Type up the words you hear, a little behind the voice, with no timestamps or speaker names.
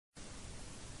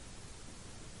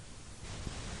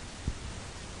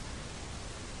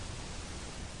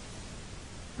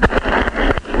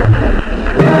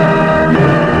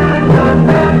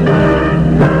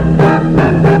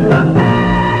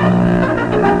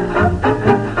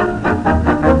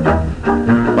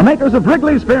makers of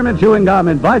Wrigley Spearmint Chewing Gum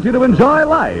invite you to enjoy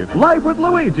Life. Life with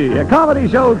Luigi, a comedy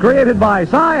show created by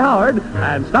Cy Howard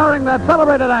and starring that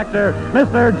celebrated actor,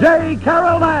 Mr. J.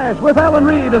 Carrol Naish, with Ellen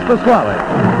Reed as Pasquale.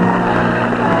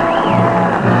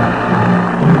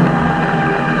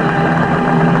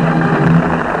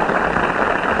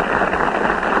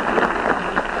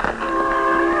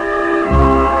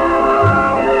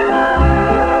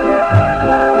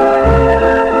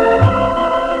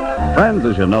 Friends,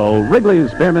 as you know,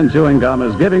 Wrigley's Spearmint Chewing Gum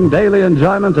is giving daily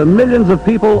enjoyment to millions of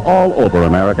people all over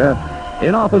America.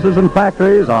 In offices and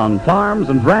factories, on farms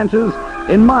and ranches,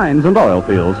 in mines and oil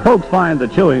fields, folks find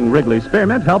that chewing Wrigley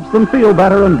Spearmint helps them feel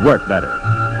better and work better.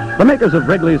 The makers of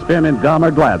Wrigley Spearmint Gum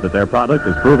are glad that their product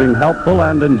is proving helpful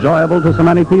and enjoyable to so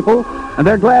many people, and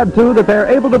they're glad, too, that they're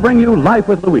able to bring you Life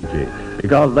with Luigi,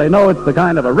 because they know it's the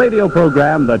kind of a radio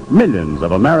program that millions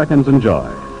of Americans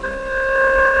enjoy.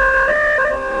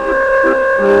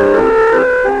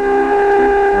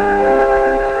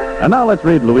 And now let's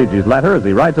read Luigi's letter as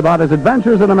he writes about his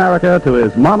adventures in America to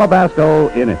his Mama Basco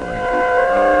in Italy.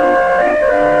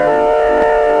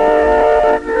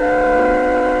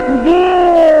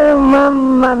 Dear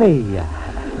Mamma Mia,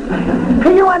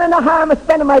 you want to know how I'm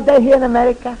spending my day here in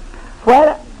America?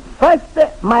 Well, first,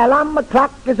 my alarm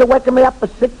clock is waking me up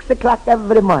at 6 o'clock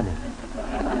every morning.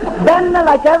 Then,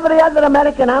 like every other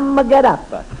American, I'm going to get up,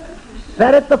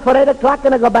 set it for 8 o'clock,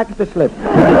 and I go back to sleep.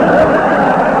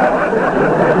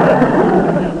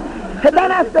 And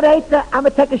then after 8, I'm going to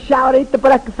take a shower, eat the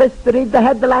breakfast, read the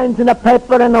headlines in the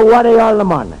paper, and worry all the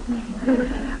morning.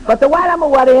 But while I'm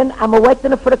worrying, I'm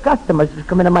waiting for the customers to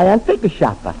come into my antique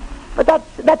shop. But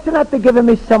that's not giving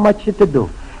me so much to do.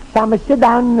 So I'm going to sit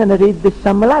down and read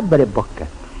some library book.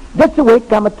 This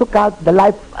week, I'm going to took out The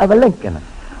Life of Lincoln,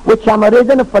 which I'm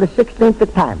reading for the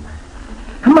 16th time.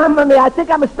 Mamma mia, I think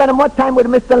I'm spending more time with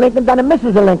Mr. Lincoln than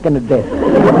Mrs. Lincoln did.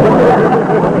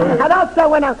 And also,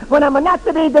 when I'm not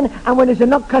reading and when there's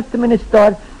no customer in the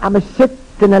store, I'm sit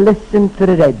and listen to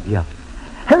the radio.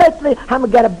 Lately, I'm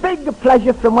get a big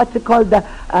pleasure from what's called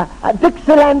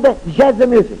Dixieland jazz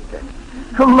music.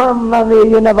 Mamma mia,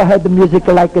 you never heard the music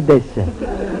like this.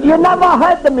 You never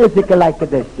heard the music like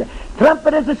this.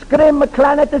 Trumpet is a scream,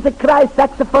 clarinet is a cry,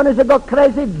 saxophone is a go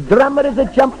crazy, drummer is a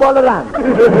jump all around.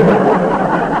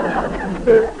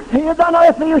 You don't know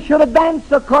if you should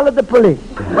dance or call the police.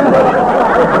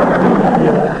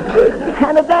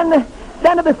 And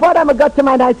then before I go to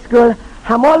my night school,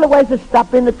 I'm always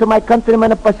stopping to my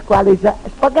countryman Pasquale's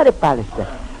spaghetti palace.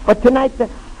 But tonight,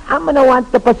 I'm going to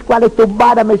want the Pasquale to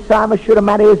bother me, so I'm sure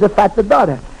marry his fat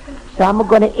daughter. So I'm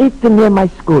going to eat near my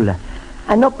school.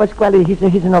 I know Pasquale, he's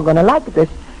not going to like this,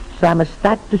 so I'm going to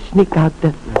start to sneak out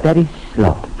very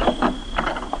slow.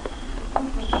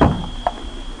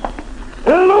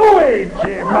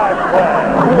 Luigi, my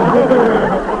friend.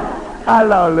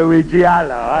 Hello, Luigi.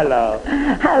 Hello.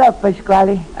 Hello,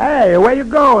 Pasquale. Hey, where you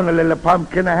going, a little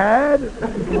pumpkin ahead?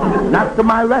 Not to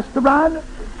my restaurant?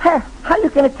 Hey, how you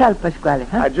going to tell, Pasquale?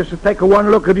 Huh? I just take one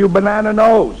look at your banana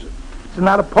nose. It's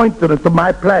not a pointer to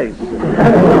my place.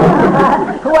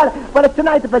 Well,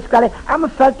 tonight, Pasquale, I'm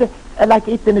felt like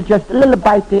eating just a little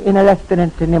bite in a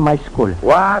restaurant near my school.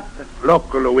 What?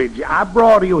 Look, Luigi, I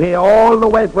brought you here all the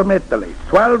way from Italy,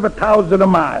 12,000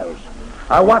 miles.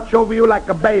 I watch over you like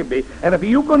a baby, and if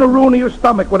you're going to ruin your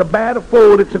stomach with a bad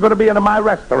food, it's going to be in my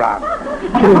restaurant.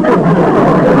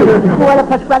 Well,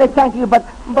 Pasquale, thank you, but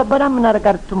I'm not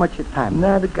got too much time.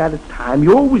 Not got time.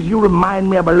 You remind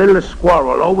me of a little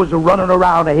squirrel, always running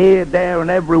around here, there, and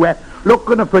everywhere,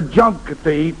 looking for junk to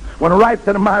eat, when right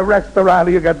to my restaurant,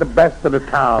 you got the best of the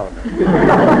town.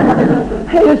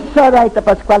 You're so right,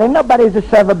 Pasquale. Nobody's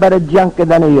serve better junk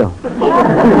than you.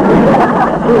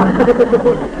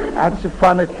 That's a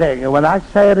funny thing, and when I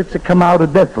say it, it's a come out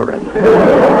of different.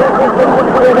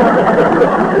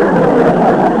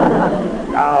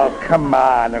 Oh, come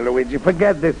on, Luigi.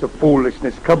 Forget this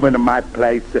foolishness. Come into my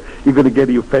place. You're going to get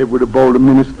your favorite bowl of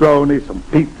minestrone, some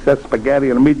pizza, spaghetti,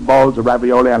 and meatballs, a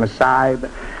ravioli on the side,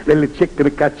 little chicken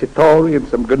cacciatore, and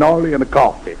some cannoli and a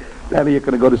coffee. Then you're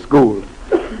going to go to school.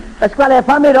 Pasquale, if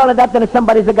I made all of that, then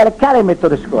somebody's got to carry me to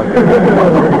the school.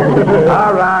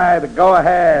 All right, go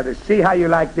ahead. See how you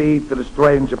like to eat at a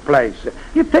stranger place.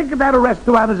 You think that a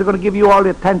restaurant is going to give you all the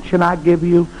attention I give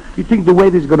you? You think the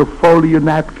waiter's going to fold your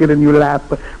napkin in your lap,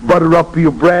 butter up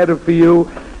your bread for you,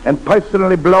 and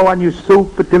personally blow on your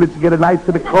soup until it's getting nice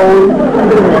and cold?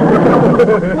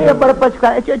 Yeah, but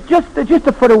Pasquale, just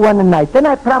for the one night, then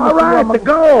I promise you... All right,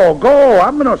 go.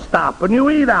 I'm going to stop, and you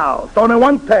eat out. Only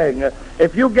one thing.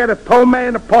 If you get a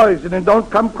ptomaine poison, and don't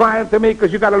come crying to me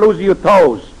because you got to lose your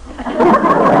toes.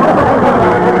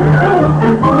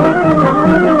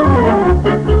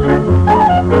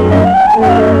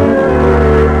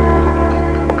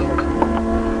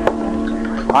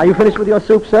 Are you finished with your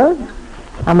soup, sir?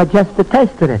 I'm just a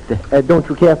taster it. Don't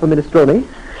you care for minestrone?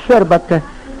 Sure, but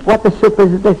what the soup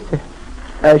is this?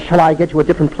 Shall I get you a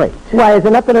different plate? Why, is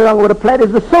there nothing wrong with a plate?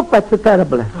 It's the soup that's so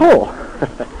terrible. Oh,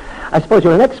 I suppose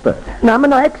you're an expert. No, I'm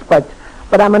no expert,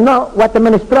 but I know what the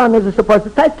minestrone is supposed to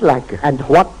taste like. And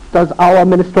what does our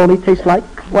minestrone taste like?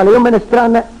 Well, your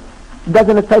minestrone,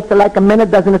 doesn't it taste like a minute?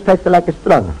 Doesn't it taste like a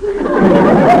strong?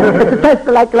 It tastes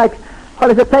like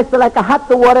it tastes like a hot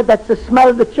water that's the smell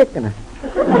of the chicken.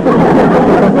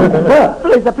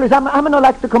 Please, I'm not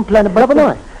like to complain about Never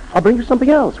mind. I'll bring you something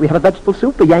else. We have a vegetable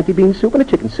soup, a Yankee bean soup, and a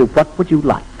chicken soup. What would you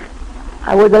like?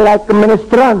 I would like a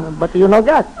minestrone, but you know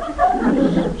that.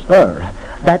 Sir,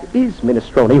 that is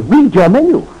minestrone. Read your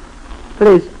menu.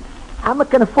 Please, I'm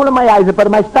kind of full of my eyes,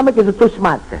 but my stomach is too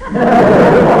smart.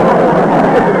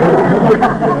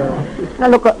 Now,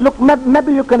 look,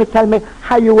 maybe you can tell me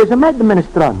how you was made the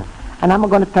minestrone, and I'm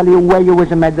going to tell you where you was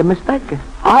made the mistake.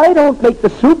 I don't make the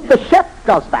soup. The chef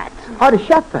does that. Oh, the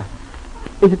chef.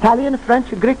 Is Italian, French,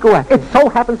 Greek, or what? It so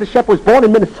happens the chef was born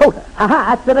in Minnesota.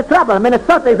 Aha, that's the trouble.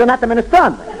 Minnesota is not the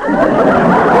minestrone.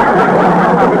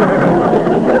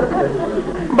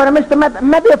 But, mister,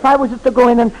 maybe if I was to go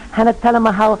in and tell him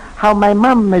how my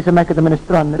mom is making the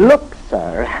minestrone. Look,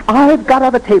 sir, I've got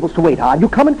other tables to wait on. You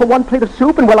come in for one plate of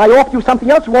soup, and I offer you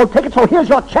something else, you won't take it, so here's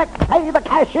your check. Pay the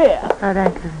cashier. All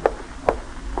right.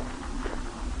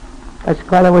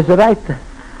 Pasquale was right.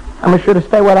 I'm sure to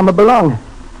stay where I belong.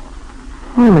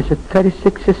 It's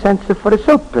 36 cents for the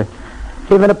soup.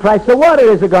 Even the price of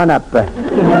water has gone up. Hey,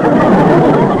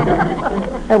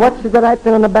 what's the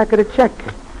writing on the back of the check?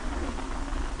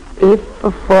 If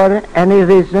for any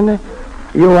reason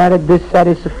you are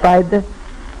dissatisfied,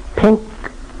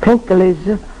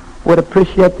 Pinkleys would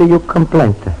appreciate your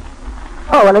complaint.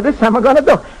 Oh, well, this I'm going to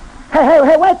do.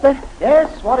 Hey, wait there.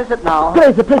 Yes, what is it now?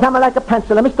 Please, I'm like a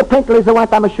pencil. Mr. Pinkleys the one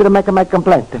I'm sure to make my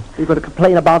complaint. You going to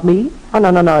complain about me? Oh,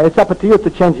 no. It's up to you to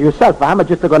change yourself. I'm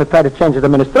just going to try to change the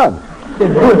minestrone.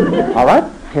 All right,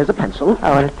 here's a pencil. Oh,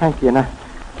 well, thank you. Now,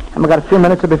 I've got a few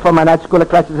minutes before my night school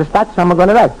classes start, so I'm going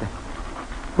to write.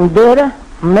 Dear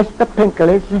Mr.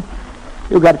 Pinkleys,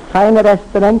 you got fine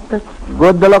restaurant,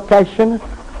 good location,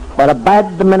 but a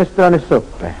bad minestrone soup.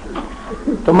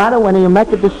 Tomorrow when you make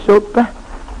the soup,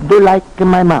 do like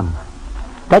my mom.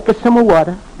 Take some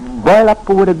water, boil up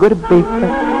with a good beef,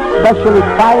 especially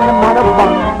fine mother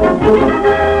bone.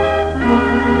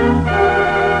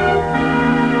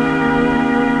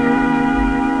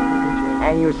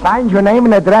 And you signed your name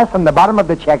and address on the bottom of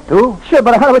the check, too? Sure,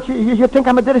 but how about you think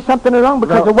I did something wrong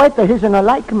because the waiter isn't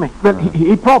like me? Well,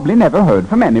 he probably never heard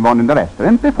from anyone in the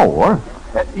restaurant before.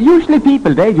 Usually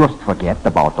people, they just forget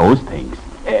about those things.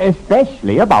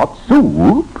 Especially about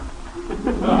soup.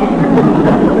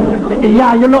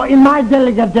 Yeah, in my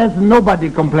delicatessen, nobody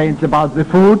complains about the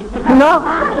food. No?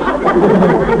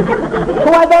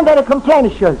 Why don't they complain,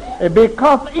 Schultz?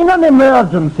 Because in an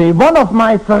emergency, one of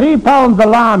my 3-pound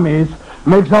salamis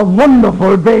makes a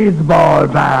wonderful baseball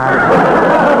bat.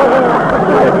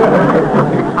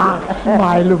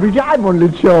 My Luigi, I'm only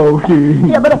joking.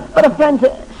 Yeah, but friends,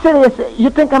 serious, you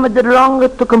think I did wrong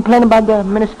to complain about the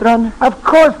minestrone? Of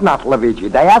course not, Luigi.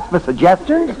 They asked for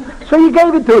suggestions, so you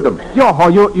gave it to them.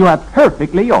 You are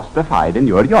perfectly justified in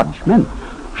your judgment.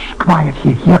 Shh, quiet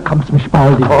here. Here comes Miss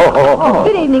Baldy.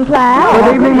 Good evening, class.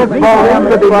 Good evening, Miss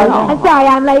Baldy. I'm sorry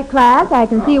I'm late, class. I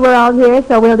can see we're all here,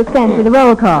 so we'll dispense with the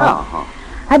roll call.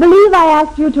 I believe I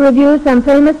asked you to review some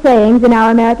famous sayings in our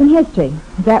American history.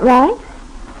 Is that right?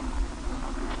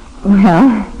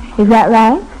 Well, is that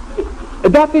right?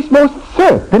 That is most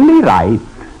certainly right.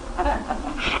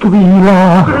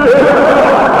 Squealer.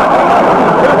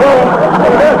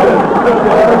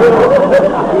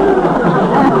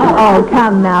 Oh,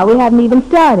 come now. We haven't even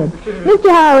started.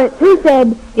 Mr. Howard, who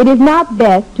said it is not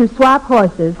best to swap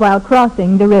horses while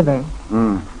crossing the river?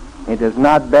 It is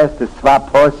not best to swap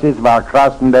horses while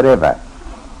crossing the river.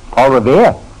 Paul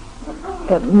Revere?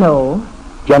 No.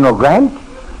 General Grant?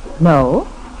 No.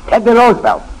 Teddy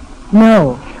Roosevelt?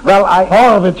 No. Well,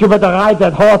 Horowitz, you better ride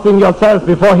that horse in yourself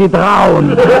before he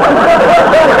drowns.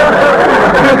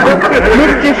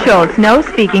 Mr. Schultz, no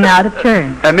speaking out of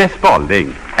turn. Miss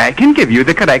Spaulding, I can give you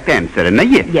the correct answer in a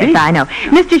jiffy. Yes, I know.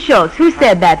 Mr. Schultz, who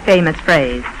said that famous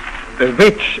phrase?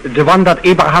 Which? The one that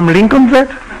Abraham Lincoln said?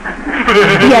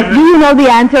 Yes, do you know the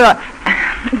answer?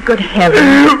 Good heavens.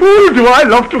 Oh, do I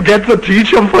love to get the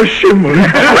teacher for shimmel.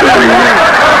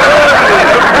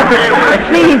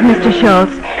 Please, Mr.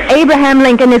 Schultz, Abraham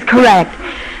Lincoln is correct.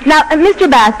 Now, Mr.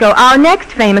 Basco, our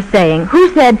next famous saying, who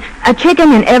said, a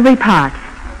chicken in every pot?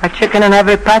 A chicken in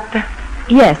every pot?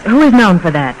 Yes, who is known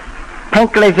for that?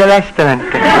 Pinkley's restaurant.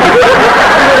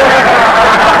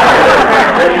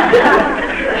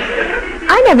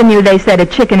 I never knew they said a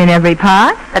chicken in every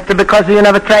pot. That's because you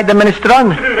never tried the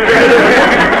minestrone.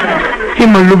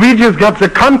 Luigi's got the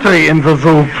country in the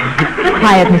soup.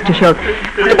 Quiet, Mr. Schultz.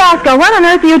 Mr. Basco, what on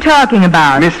earth are you talking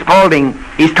about? Miss Spaulding,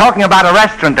 he's talking about a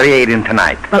restaurant that he ate in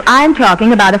tonight. Well, I'm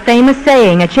talking about a famous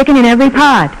saying, a chicken in every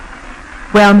pot.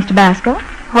 Well, Mr. Basco?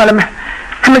 Well,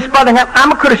 Miss Spaulding,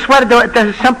 I could have swear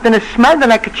there's something that smelled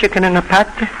like a chicken in a pot.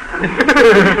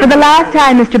 For the last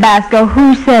time, Mr. Basco,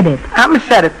 who said it? I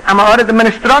said it. I ordered the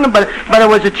minestrone, but it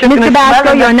was a chicken. Mr.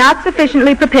 Basco, you're not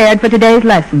sufficiently prepared for today's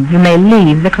lesson. You may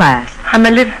leave the class. I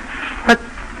may leave,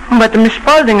 but Miss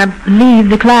Spaulding, leave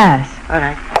the class. All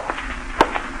right.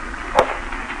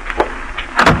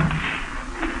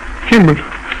 Himmel,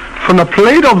 from a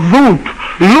plate of soup,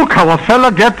 look how a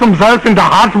fella gets himself into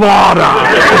hot water.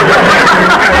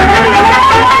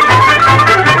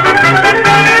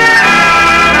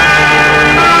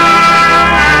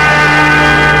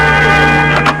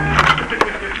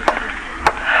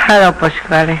 Hello,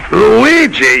 Pasquale.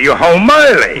 Luigi, you home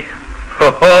early.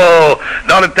 Oh,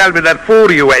 don't tell me that food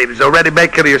you ate is already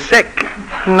making you sick.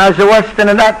 No, it's worse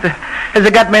than that. Has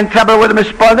it got me in trouble with Miss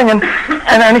Spaulding,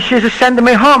 and she's sending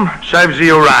me home. Serves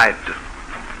you right.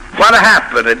 What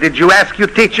happened? Did you ask your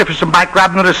teacher for some bike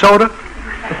grabbing or soda?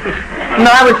 No,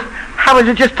 I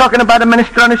was just talking about a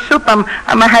minestrone soup. I'm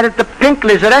had at the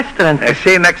Pinkley's restaurant.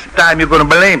 See, next time you're going to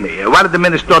believe me. What did the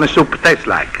minestrone soup taste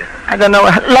like? I don't know,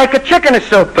 like a chicken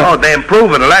soup. Oh, they're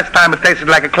improving. The last time it tasted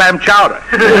like a clam chowder.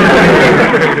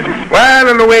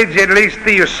 Well, Luigi, at least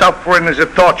your suffering has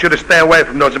taught you to stay away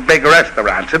from those big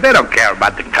restaurants. They don't care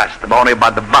about the customer, only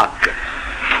about the buck.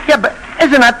 Yeah, but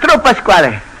isn't that true,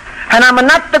 Pasquale? And I'm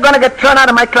not going to get thrown out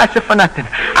of my class for nothing.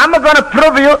 I'm going to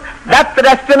prove you that the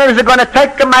restaurant is going to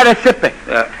take my recipe.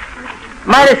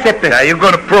 My recipe. Yeah, you're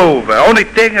going to prove. The only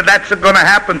thing that's going to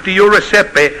happen to your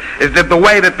recipe is that the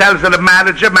waiter tells the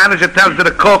manager tells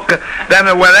the cook, then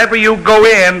wherever you go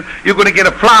in, you're going to get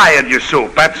a fly in your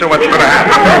soup. That's what's going to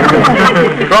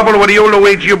happen. Trouble with you,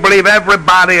 Luigi, you believe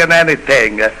everybody and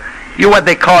anything. You're what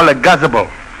they call a guzzable.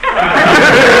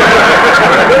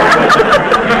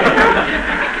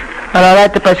 Well, all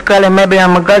right, Pasquale, maybe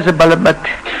I'm a guzzable, but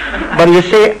you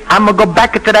see, I'm going to go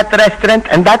back to that restaurant,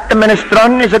 and that the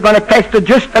minestrone is going to taste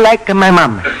just like my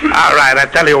mom. All right, I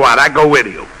tell you what, I go with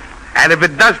you. And if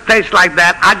it does taste like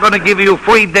that, I'm going to give you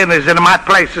free dinners in my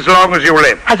place as long as you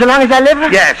live. As long as I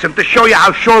live? Yes, and to show you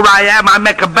how sure I am, I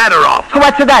make a better offer.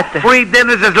 What's that? Free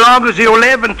dinners as long as you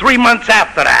live and 3 months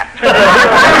after that.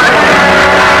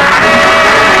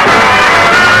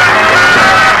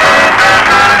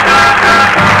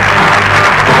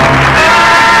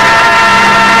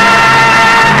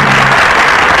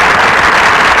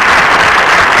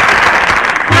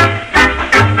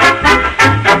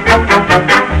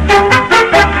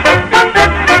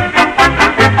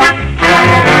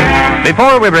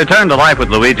 Before we return to Life with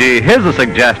Luigi, here's a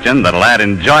suggestion that'll add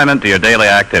enjoyment to your daily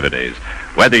activities.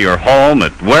 Whether you're home,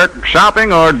 at work,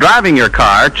 shopping, or driving your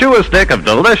car, chew a stick of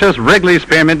delicious Wrigley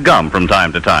Spearmint gum from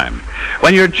time to time.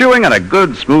 When you're chewing on a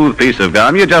good, smooth piece of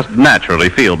gum, you just naturally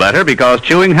feel better because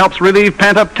chewing helps relieve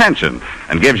pent-up tension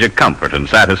and gives you comfort and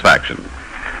satisfaction.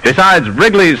 Besides,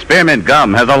 Wrigley's Spearmint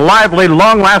gum has a lively,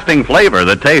 long-lasting flavor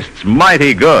that tastes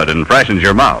mighty good and freshens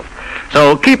your mouth.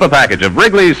 So keep a package of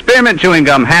Wrigley's Spearmint Chewing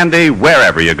Gum handy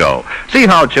wherever you go. See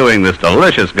how chewing this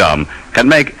delicious gum can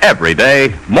make every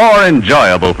day more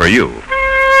enjoyable for you.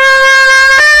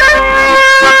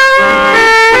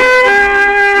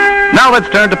 Now let's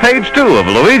turn to page 2 of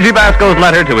Luigi Basco's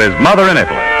letter to his mother in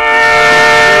Italy.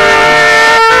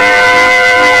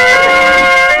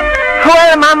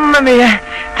 Well, Mamma mia.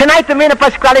 Tonight, me and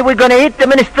Pasquale, we're going to eat the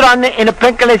minestrone in a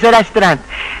Pinkley's restaurant.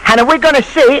 And we're going to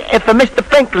see if Mr.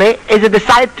 Pinkley is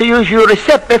decided to use your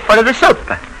recipe for the soup.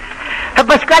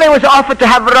 Pasquale was offered to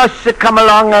have Ross come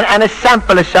along and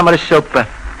sample of some of the soup. But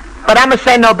I'm going to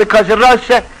say no, because Ross,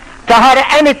 to her,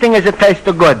 anything is a taste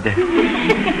of good.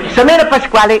 So me and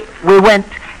Pasquale, we went,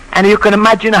 and you can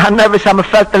imagine how nervous I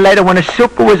felt later when the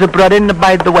soup was brought in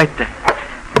by the waiter.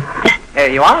 Here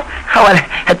you are. Oh, well,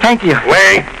 thank you.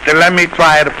 Wait, let me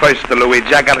try it first,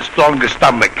 Luigi. I got a stronger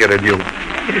stomach than you.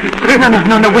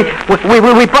 No. We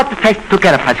brought the taste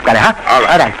together, Pasquale, huh? All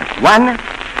right. 1,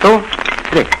 2,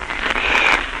 3.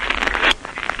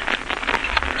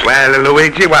 Well,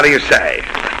 Luigi, what do you say?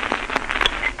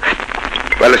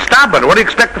 Well, stop it. What do you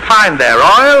expect to find there?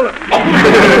 Oil?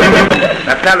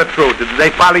 Now, tell the truth. Did they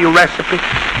follow your recipe?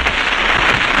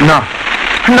 No.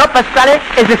 No, Pasquale,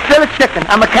 it's still a chicken.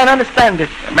 I can't understand this.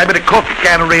 Maybe the cook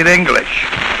can't read English.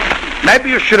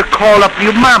 Maybe you should have called up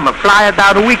your mama, fly her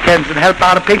down the weekends and help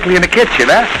out a Pinkley in the kitchen,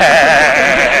 huh?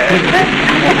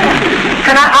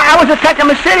 And I was taking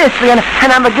them seriously, and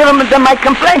I'm giving them my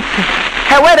complaints.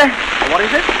 Hey, waiter. What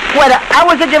is it? Waiter, I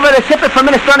was giving a sip for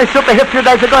Minestrone soup here a few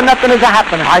days ago. Nothing is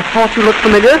happening. I thought you looked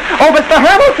familiar. Oh, Mr.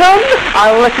 Hamilton!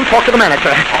 I'll let you talk to the manager.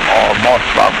 Oh, more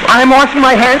trouble. I'm washing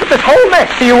my hands of this whole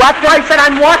mess. You what? I said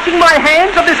I'm washing my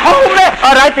hands of this whole mess.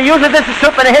 All right, usually this is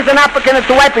soup, and here's an napkin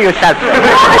to wipe yourself.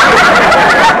 Yes,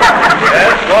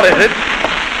 what is it?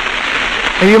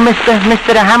 Are you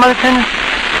Mr. Hamilton?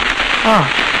 Oh.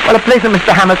 Well, please,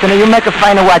 Mr. Hamilton, you make a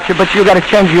finer watcher, but you got to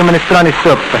change your Minestrone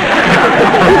soup.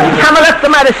 I'm left the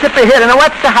matter sipper here, and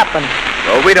what's to happen?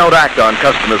 Well, we don't act on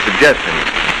customer suggestions.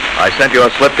 I sent you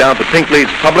a slip down to Pinkley's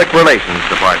Public Relations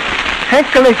Department.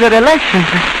 Pinkley's Relations?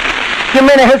 You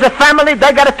mean here's a family,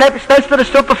 they got to take taste of the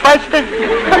soup first?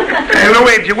 Hey,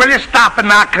 Luigi, will you stop and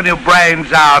knocking your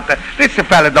brains out? This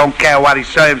fella don't care what he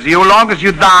serves you, as long as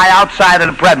you die outside of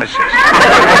the premises.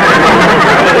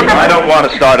 I don't want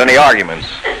to start any arguments.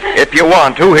 If you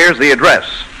want to, here's the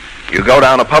address. You go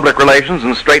down to Public Relations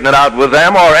and straighten it out with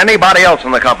them or anybody else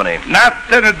in the company.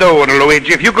 Nothing to do with it,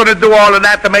 Luigi. If you're going to do all of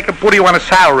that, to make them put you on a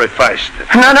salary first.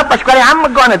 No, Pasquale,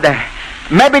 I'm going to there.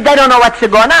 Maybe they don't know what's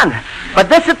going on. But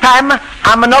this time,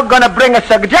 I'm not going to bring a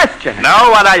suggestion.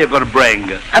 No, what are you going to bring?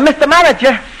 Mr.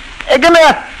 Manager, give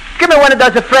me one of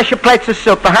those fresh plates of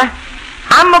soup, huh?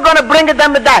 I'm going to bring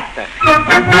them to that.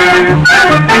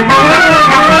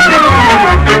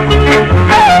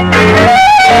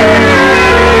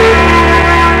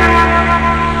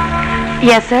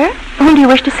 Yes, sir? Whom do you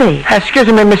wish to see? Excuse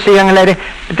me, Miss Young Lady.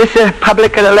 This is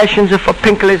Public Relations for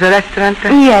Pinkley's Restaurant?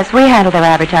 Yes, we handle their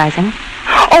advertising.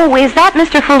 Oh, is that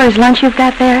Mr. Fuller's lunch you've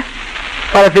got there?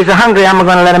 Well, if he's hungry, I'm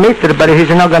going to let him eat it, but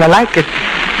he's not going to like it.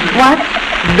 What?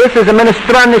 This is a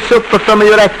Minestrone soup from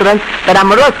your restaurant that I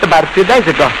roasted about a few days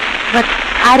ago. But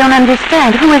I don't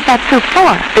understand. Who is that soup for?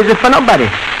 Is it for nobody?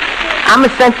 I'm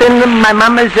sending my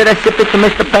mama's recipe to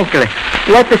Mr. Pinkley.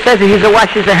 Letter says he's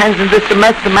washes his hands in this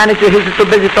mess. The manager he's too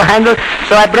busy to handle.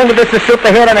 So I bring this soup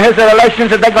here and his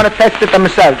relations and they're going to test it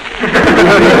themselves.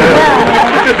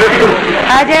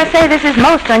 I dare say this is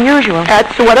most unusual.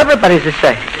 That's what everybody's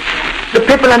saying. The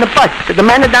people on the bus, the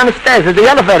man down the stairs, the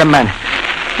elevator man.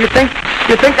 You think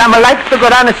I'm like to go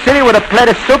down the city with a plate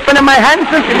of soup in my hands?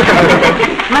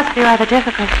 Must be rather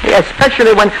difficult. Yeah,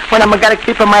 especially when I'm got to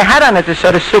keep my hat on it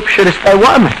so the soup should stay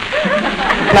warm.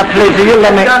 Now, please, you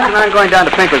let me... Johnson, I'm going down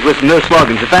to Pinkley's with some new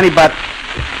slogans. If anybody...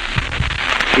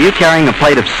 Are you carrying a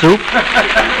plate of soup?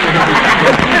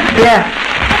 Yeah.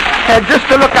 Just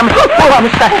to look, I'm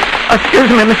sorry.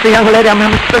 Excuse me, Mr. Young Lady, I'm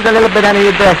spilled a little bit on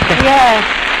your dress. Yes.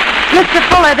 Mr.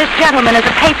 Fuller, this gentleman is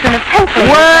a patron of Pinkley.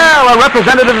 Well, a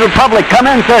representative of the public. Come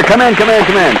in, sir. Come in.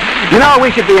 You know,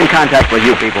 we should be in contact with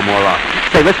you people more often.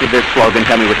 Say, listen to this slogan.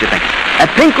 Tell me what you think.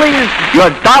 At Pinkley's, your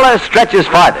dollar stretches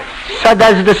farther. So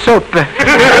does the soup. Huh?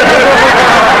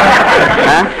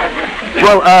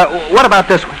 Well, what about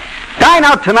this one? Dine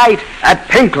out tonight at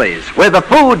Pinkley's, where the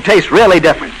food tastes really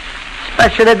different.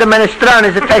 Especially the Minestrone,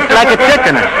 it tastes like a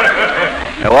chicken.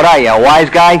 What are you, a wise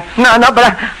guy? No,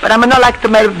 but I'm not like to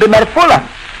be made fuller.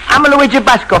 I'm a Luigi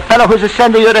Basco, fellow who's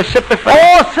sending you a recipe for...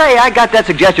 Oh, say, I got that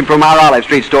suggestion from our Olive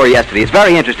Street store yesterday. It's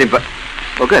very interesting, but...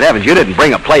 Well, good heavens, you didn't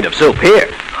bring a plate of soup here.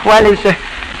 Well, it's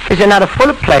not a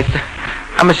full plate.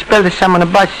 I'm going to spill some on the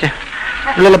bus.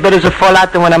 A little bit is a fall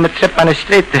out when I'm a trip on the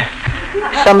street.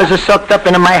 Some is soaked up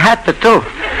in my hat, too.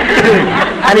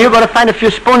 And you're going to find a few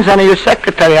spoons on your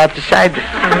secretary out the side.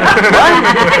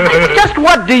 What? Just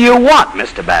what do you want,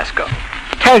 Mr. Basco?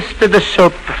 Taste of the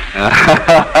soup.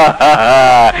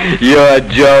 You're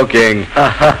joking.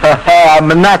 I'm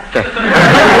not.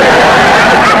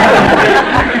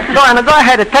 Go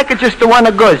ahead. Take it just the one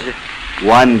goose.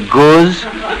 One goose?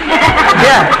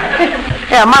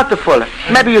 Yeah, mouthful.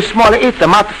 Maybe you small eat the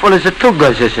mouthful is 2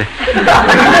 gooses. Well,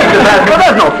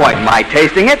 there's no point in my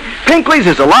tasting it. Pinkley's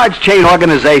is a large chain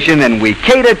organization, and we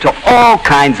cater to all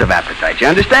kinds of appetites. You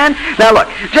understand? Now, look,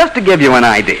 just to give you an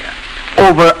idea,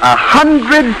 over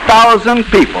 100,000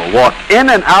 people walk in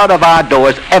and out of our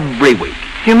doors every week.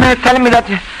 You mean telling me that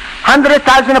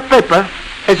 100,000 people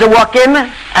is a walk in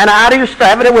and out of your store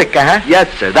every week, huh? Yes,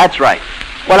 sir, that's right.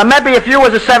 Well, maybe if you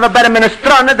was to serve a better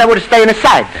Minestrone, they would stay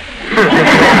inside.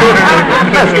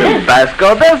 Mr.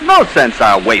 Basco, there's no sense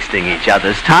our wasting each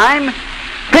other's time.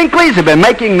 Pinkley's have been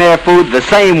making their food the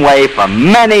same way for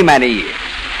many, many years.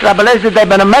 Trouble is that they've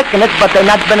been making it, but they've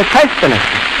not been tasting it.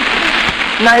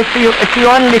 Now, if you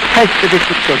only tasted this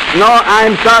soup. No,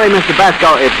 I'm sorry, Mr.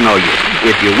 Basco, it's no use.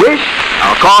 If you wish,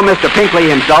 I'll call Mr. Pinkley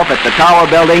himself at the Tower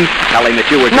Building, tell him that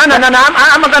you were... No,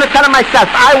 I'm going to tell him myself.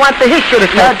 I want the history to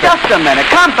tell. Just a minute,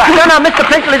 come back. No, Mr.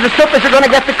 Pinkley, the soup is going to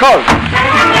get the cold.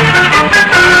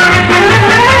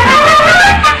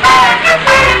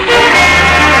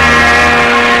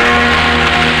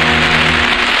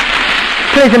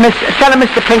 Please, tell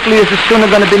Mr. Pinkley there's soon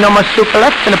going to be no more soup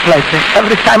left in the place.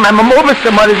 Every time I'm moving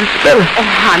somewhere, there's a spill. Oh,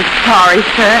 I'm sorry,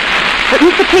 sir. But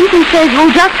Mr. Pinkley says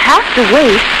we'll just have to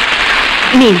wait.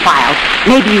 Meanwhile,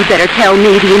 maybe you better tell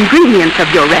me the ingredients of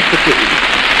your recipe.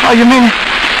 Oh, you mean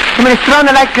minestrone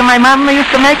like my mama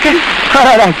used to make it? All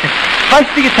right.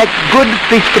 First you take good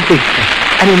piece of beef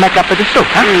and you make up with the soup,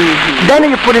 huh? Mm-hmm. Then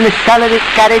you put in the celery,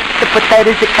 carrots, the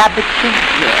potatoes, the cabbage.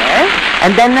 Yes.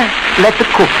 And then let it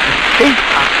cook. See?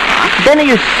 Then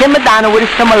you simmer down with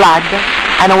some lard.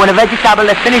 And when the vegetable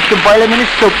is finished, you boil them in the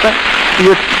soup.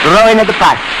 You throw in the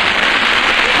pasta.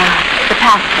 The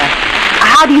pasta.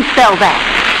 How do you spell that?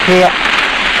 See,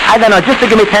 I don't know. Just to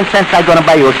give me 10 cents, I'm going to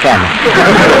buy you a can.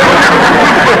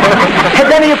 And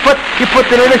then you put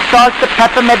a little salt, the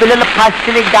pepper, maybe a little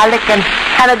parsley, garlic, and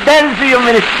there's your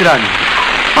minestrone.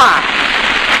 Fine.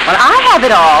 Well, I have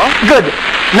it all. Good.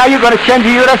 Now you're going to change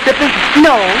your recipe?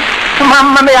 No.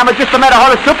 Mamma mia, I'm just a matter of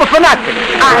whole soup for nothing.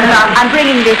 I'm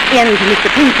bringing this in to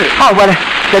Mr. Pinkley. Oh, well,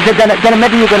 then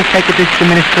maybe you're going to take this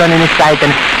minestrone inside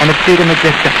and feed him with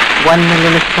just one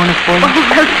little spoonful. Oh,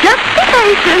 well, just be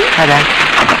patient. All right.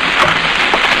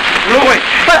 Louis.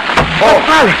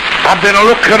 Father. I've been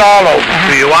looking all over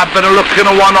for you. I've been looking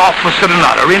at one office and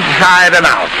another, inside and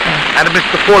out. And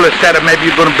Mr. Fuller said that maybe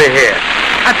you're going to be here.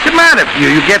 What's the matter with you?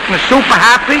 You getting super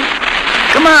happy?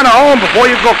 Come on home before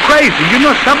you go crazy. You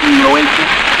know something, Luigi?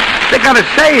 They got a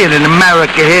saying in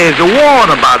America here. There's a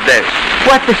warning about this.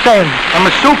 What's the saying? I'm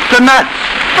a soup to nuts.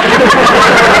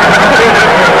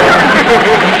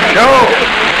 Sure.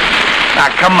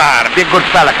 Now, come on. Be a good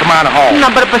fella. Come on home.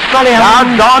 No, but Pasquale... Now,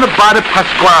 don't about it,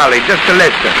 Pasquale. Just to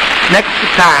listen. Next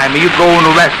time you go in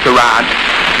a restaurant,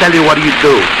 tell you what you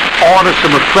do. Order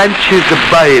some French's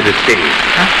above the sea.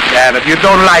 And if you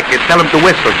don't like it, tell them to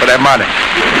whistle for their money.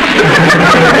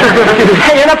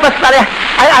 Hey, you know, Pasquale,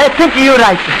 I think you're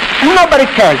right. Nobody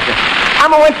cares. I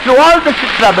went through all this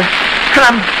trouble.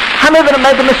 I'm even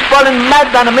made Miss falling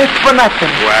mad on a miss for nothing.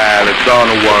 Well,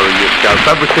 don't worry yourself.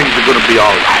 Everything's going to be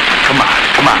all right. Come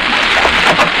on.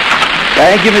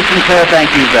 Thank you, Miss Sinclair.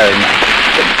 Thank you very much.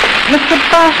 Mr.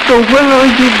 Basco, where are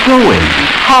you going?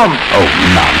 Home. Oh,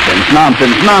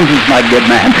 nonsense, my good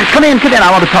man. Come in,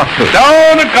 I want to talk to you.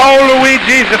 Don't go,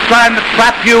 Luigi's trying to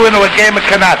trap you into a game of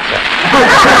canazza.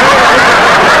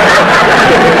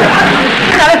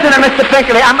 Now, listen, Mr.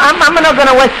 Pinkley, I'm not going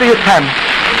to waste your time.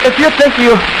 If you think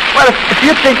your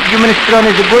minestrone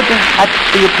is good, that's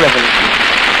your privilege.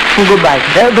 Goodbye.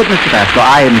 But, Mr. Basco,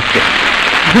 I insist.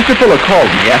 Mr. Fuller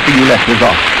called me after you left his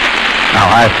office. Now,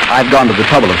 I've gone to the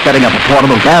trouble of setting up a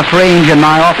portable gas range in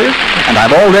my office, and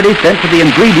I've already sent for the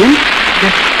ingredients.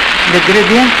 The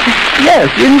ingredients? Yes,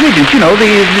 the ingredients. You know,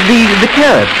 the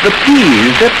carrots, the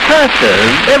peas, the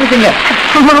peppers, everything else.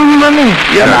 Mommy.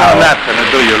 You don't know nothing,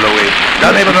 do you, Luigi?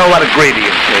 Don't even know what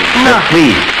ingredients is. No.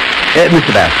 Please,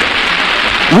 Mr. Basco,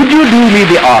 would you do me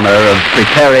the honor of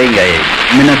preparing a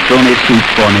minestrone soup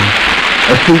for me?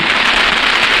 A soup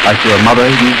like your mother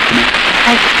used to make?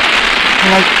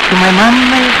 Like to my mom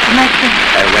used to make it?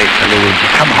 Wait till Luigi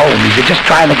come home. He's just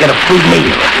trying to get a free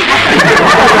meal.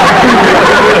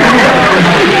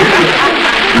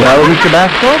 Well, Mr.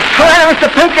 Basco? Well, Mr.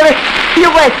 Pinkley, you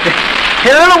wait.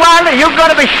 In a little while, you're going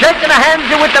to be shaking hands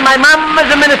with my mama's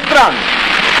minestrone.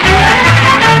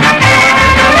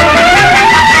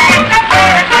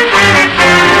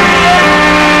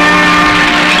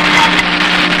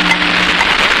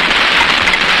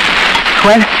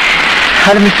 Well,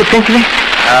 hello, Mr. Pinkley.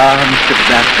 Mr.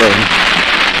 Basco,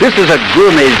 this is a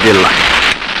gourmet's delight,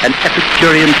 an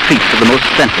Epicurean treat for the most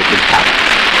sensitive palate.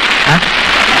 Huh?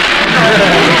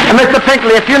 Mr.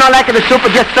 Pinkley, if you don't like the soup,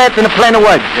 just say it in a plain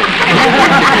words.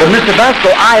 But, Mr. Basco,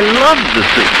 I love the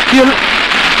soup. You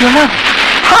love?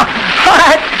 Oh,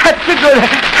 that's so good.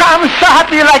 I'm so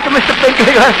happy you like it, Mr.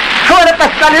 Pinkley. Well,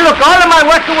 Pasquale, look, all of my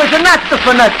work was not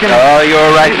for nothing. Oh,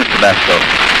 you're right, Mr. Basco.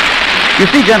 You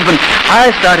see, gentlemen,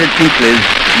 I started Pinkley's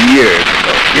years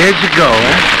ago. Years ago,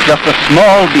 eh? Just a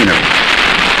small beanery.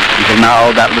 Until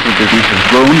now, that little business has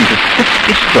grown into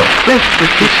 50 stores.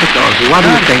 50 stores. What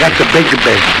do you think? That's a big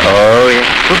business. Oh, yes.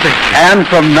 So big. And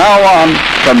from now on,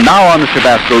 Mr.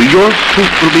 Basco, your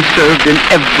soup will be served in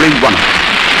every one of them.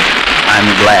 I'm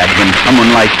glad when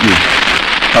someone like you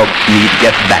helps me to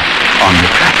get back on the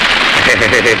track.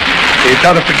 You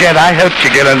don't forget, I helped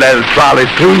you get on that trolley,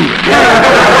 too.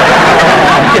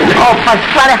 Oh,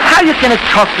 Pasquale, how you gonna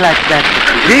talk like that?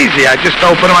 Easy. I just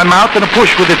open my mouth and a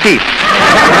push with the teeth.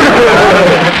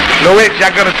 Luigi, I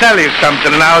gotta tell you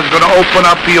something, and I was gonna open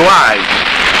up your eyes.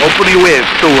 Open your ears,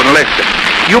 too, and listen.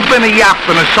 You've been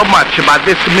yapping so much about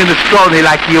this minestrone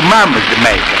like your mama's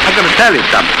making. I gotta tell you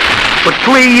something. For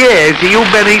 3 years, you've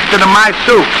been eating of my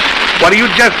soups. What you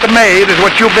just made is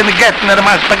what you've been getting out of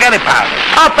my spaghetti powder.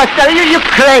 Oh, Pascal, you're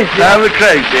crazy. I'm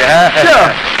crazy, huh? Sure.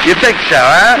 You think so,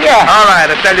 huh? Yeah. All right,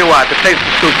 I'll tell you what. To taste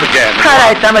the soup again. All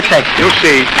right, I'm going to take it. You'll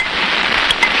see.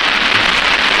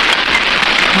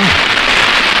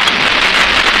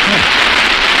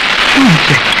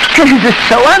 This is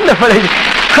so wonderful.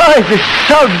 Oh, this is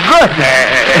so good.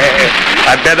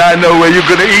 I bet I know where you're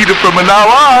going to eat it from now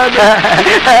on.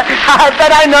 I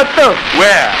bet I know, too.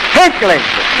 Where? Hinkley.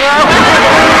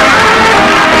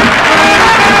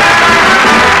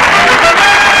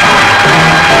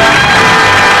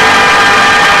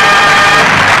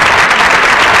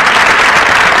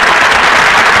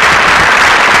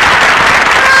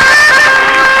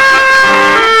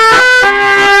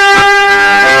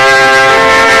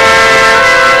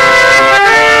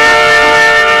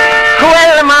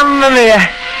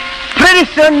 Pretty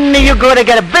soon you're going to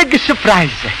get a big surprise.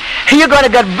 You're going to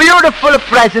get a beautiful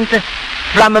present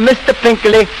from Mr.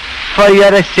 Pinkley for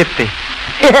your recipe.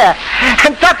 Yeah,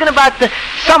 I'm talking about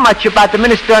so much about the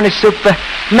minestrone soup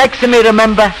makes me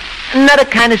remember another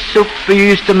kind of soup you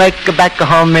used to make back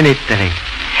home in Italy.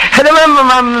 Remember,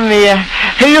 Mamma Mia,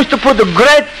 he used to put a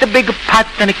great big pot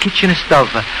on the kitchen stove,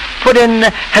 put in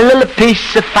a little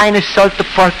piece of fine salt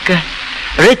pork,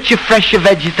 rich fresh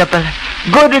vegetable,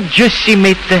 good juicy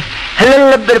meat, a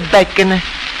little bit of bacon,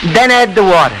 then add the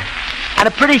water.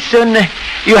 And pretty soon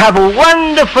you have a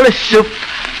wonderful soup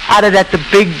out of that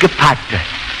big pot.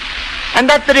 And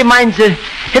that reminds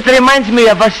me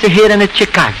of us here in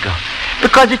Chicago.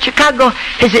 Because Chicago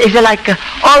is like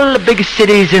all the big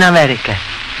cities in America.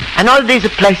 And all these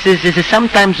places is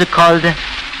sometimes called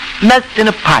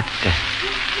melting pot.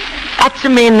 That's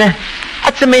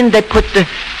mean they put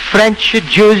French,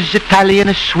 Jews,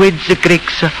 Italian, Swedes,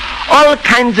 Greeks, all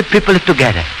kinds of people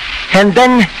together. And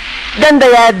then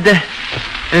they add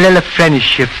a little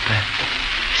friendship,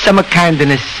 some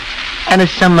kindness, and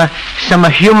some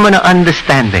human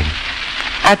understanding.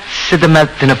 That's the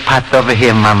melting pot over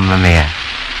here, Mamma Mia.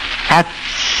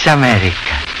 That's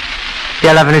America.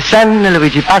 Your loving son,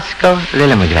 Luigi Pasco,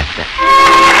 Lilla Migretta.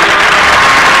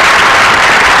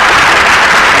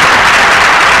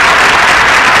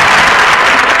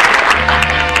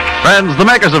 Friends, the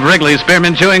makers of Wrigley's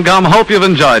Spearmint Chewing Gum hope you've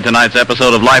enjoyed tonight's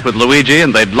episode of Life with Luigi,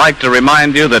 and they'd like to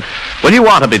remind you that when you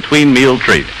want a between-meal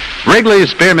treat, Wrigley's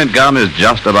Spearmint Gum is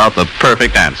just about the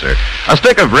perfect answer. A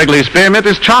stick of Wrigley's Spearmint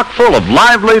is chock full of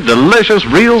lively, delicious,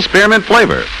 real spearmint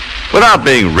flavor. Without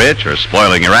being rich or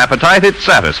spoiling your appetite, it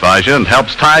satisfies you and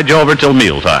helps tide you over till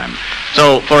mealtime.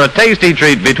 So, for a tasty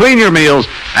treat between your meals,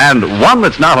 and one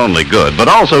that's not only good, but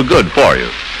also good for you,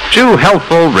 chew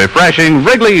healthful, refreshing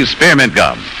Wrigley's Spearmint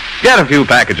Gum. Get a few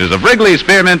packages of Wrigley's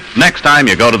Spearmint next time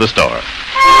you go to the store.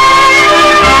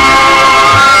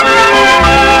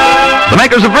 The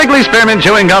makers of Wrigley's Spearmint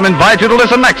Chewing Gum invite you to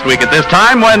listen next week at this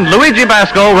time when Luigi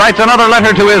Basco writes another letter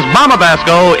to his Mama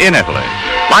Basco in Italy.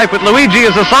 Life with Luigi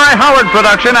is a Cy Howard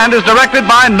production and is directed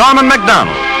by Norman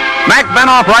McDonald. Mac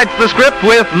Benoff writes the script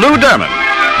with Lou Derman.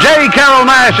 J. Carroll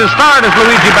Nash is starred as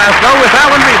Luigi Basco with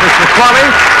Alan Reeves as Squally,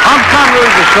 Aunt Conroy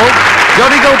as Schultz,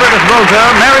 Jody Gilbert as Rosa,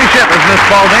 Mary Shipp as Miss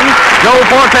Spaulding, Joe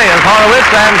Forte as Horowitz,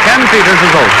 and Ken Peters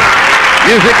as Olson.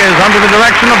 Music is under the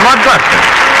direction of Bud Gluckster.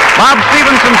 Bob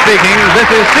Stevenson speaking. This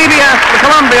is CBS, the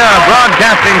Columbia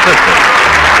Broadcasting System.